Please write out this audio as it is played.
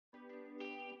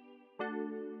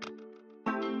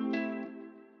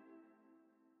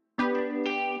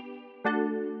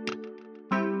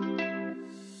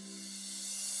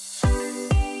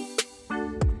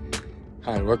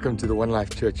Hi, and welcome to the One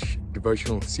Life Church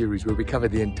devotional series where we cover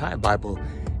the entire Bible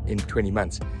in 20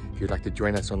 months. If you'd like to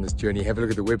join us on this journey, have a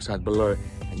look at the website below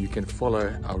and you can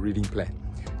follow our reading plan.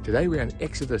 Today we're on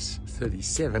Exodus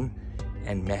 37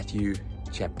 and Matthew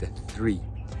chapter 3.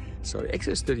 So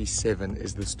Exodus 37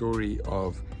 is the story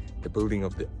of the building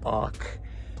of the ark,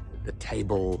 the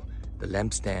table, the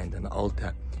lampstand and the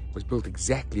altar was built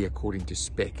exactly according to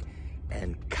spec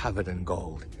and covered in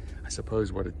gold. I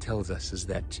suppose what it tells us is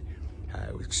that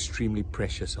it was extremely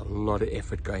precious, a lot of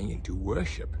effort going into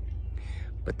worship.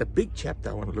 But the big chapter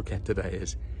I want to look at today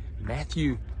is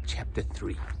Matthew chapter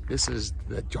 3. This is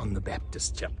the John the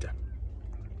Baptist chapter.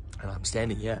 And I'm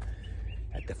standing here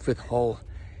at the 5th hole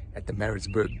at the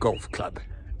Maritzburg Golf Club,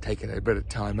 taking a bit of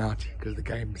time out because the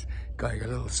game's going a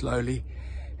little slowly.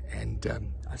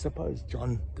 And I suppose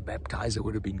John the Baptizer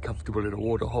would have been comfortable at a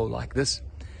water hole like this.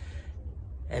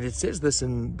 And it says this: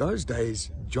 in those days,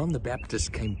 John the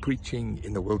Baptist came preaching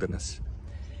in the wilderness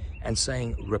and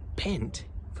saying, repent,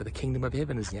 for the kingdom of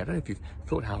heaven is near. I don't know if you've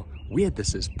thought how weird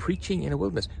this is, preaching in a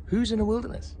wilderness. Who's in a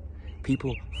wilderness?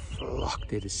 People flocked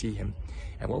there to see him.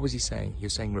 And what was he saying? He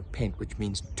was saying repent, which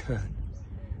means turn.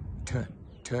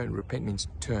 Repent means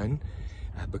turn,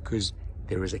 because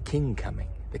there is a king coming.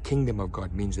 The kingdom of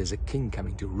God means there's a king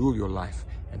coming to rule your life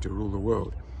and to rule the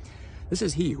world. This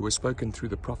is he who was spoken through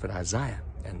the prophet Isaiah,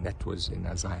 and that was in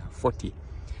Isaiah 40.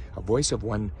 A voice of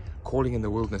one calling in the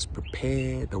wilderness,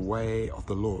 prepare the way of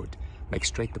the Lord, make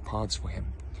straight the paths for him.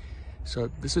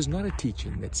 So this is not a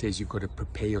teaching that says you've got to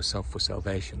prepare yourself for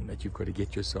salvation, that you've got to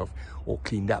get yourself all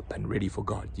cleaned up and ready for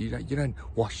God. You don't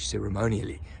wash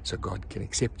ceremonially so God can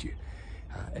accept you.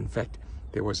 In fact,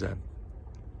 there was a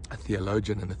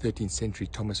theologian in the 13th century,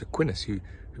 Thomas Aquinas, who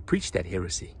preached that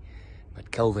heresy. But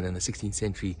Calvin in the 16th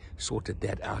century sorted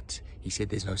that out. He said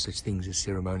there's no such things as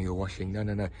ceremonial washing.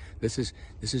 No. This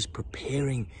is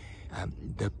preparing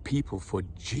the people for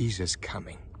Jesus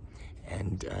coming.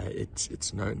 And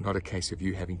it's not a case of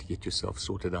you having to get yourself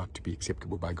sorted out to be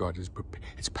acceptable by God.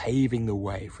 It's paving the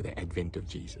way for the advent of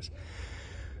Jesus.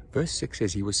 Verse 6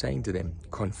 says, he was saying to them,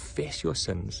 confess your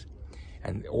sins.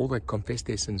 And all that confessed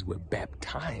their sins were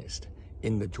baptized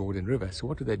in the Jordan River. So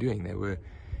what were they doing? They were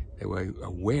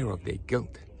aware of their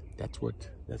guilt. That's what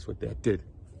that did.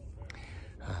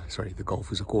 Sorry, the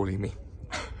golfers are calling me.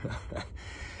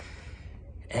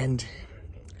 And,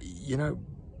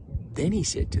 then he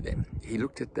said to them, he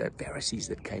looked at the Pharisees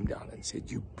that came down and said,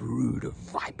 you brood of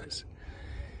vipers.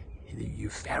 You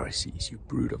Pharisees, you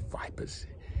brood of vipers.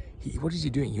 What is he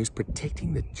doing? He was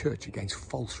protecting the church against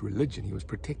false religion. He was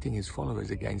protecting his followers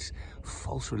against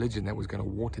false religion that was going to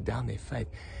water down their faith.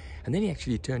 And then he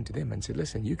actually turned to them and said,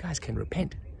 listen, you guys can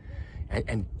repent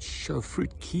and show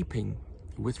fruit keeping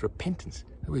with repentance.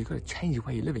 You've got to change the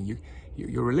way you're living.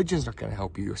 Your religion's not going to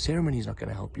help you. Your ceremony's not going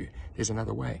to help you. There's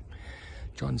another way.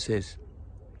 John says,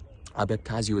 I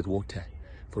baptize you with water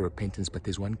for repentance, but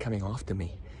there's one coming after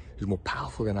me who's more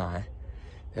powerful than I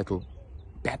that will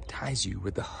baptize you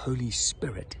with the Holy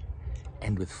Spirit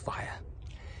and with fire.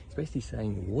 It's basically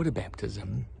saying water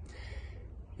baptism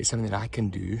is something that I can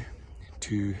do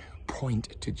to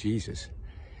point to Jesus.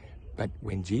 But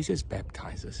when Jesus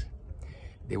baptizes,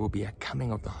 there will be a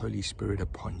coming of the Holy Spirit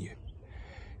upon you.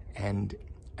 And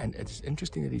it's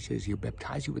interesting that he says he'll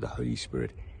baptize you with the Holy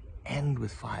Spirit and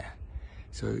with fire.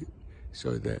 So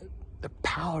the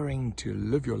powering to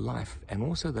live your life and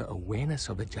also the awareness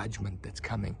of the judgment that's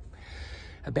coming.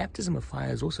 A baptism of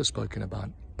fire is also spoken about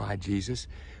by Jesus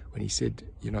when he said,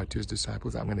 to his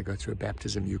disciples, I'm going to go through a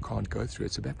baptism you can't go through.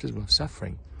 It's a baptism of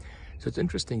suffering. So it's an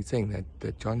interesting thing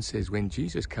that John says when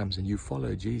Jesus comes and you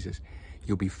follow Jesus,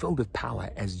 you'll be filled with power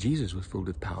as Jesus was filled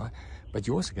with power, but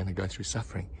you're also going to go through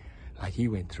suffering like he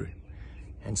went through.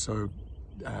 And so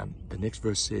the next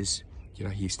verse says,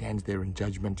 he stands there in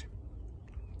judgment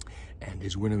and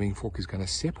his winnowing fork is going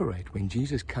to separate. When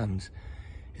Jesus comes,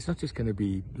 it's not just going to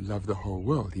be love the whole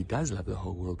world. He does love the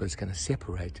whole world, but it's going to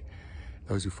separate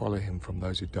those who follow him from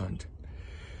those who don't.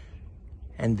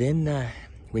 And then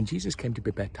when Jesus came to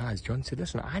be baptized, John said,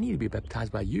 listen, I need to be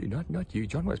baptized by you, not you.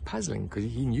 John was puzzling because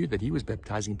he knew that he was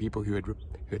baptizing people who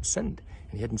had sinned,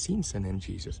 and he hadn't seen sin in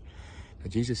Jesus. So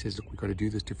Jesus says, look, we've got to do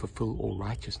this to fulfill all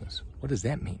righteousness. What does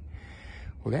that mean?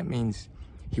 Well, that means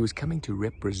he was coming to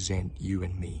represent you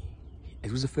and me.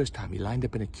 It was the first time he lined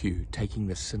up in a queue, taking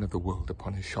the sin of the world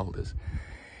upon his shoulders.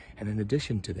 And in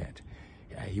addition to that,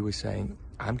 he was saying,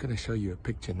 I'm going to show you a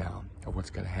picture now of what's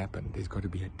going to happen. There's got to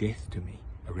be a death to me,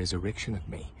 a resurrection of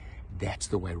me. That's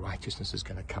the way righteousness is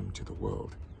going to come to the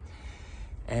world.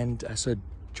 And so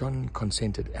John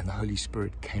consented, and the Holy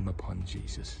Spirit came upon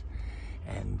Jesus.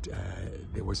 And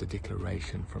there was a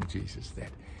declaration from Jesus that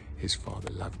his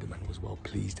Father loved him and was well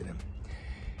pleased in him.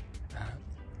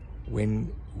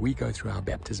 When we go through our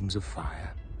baptisms of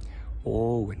fire,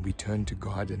 or when we turn to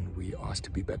God and we ask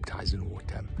to be baptized in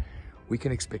water, we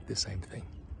can expect the same thing.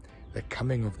 The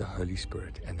coming of the Holy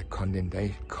Spirit and the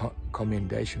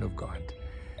commendation of God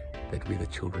that we're the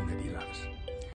children that he loves.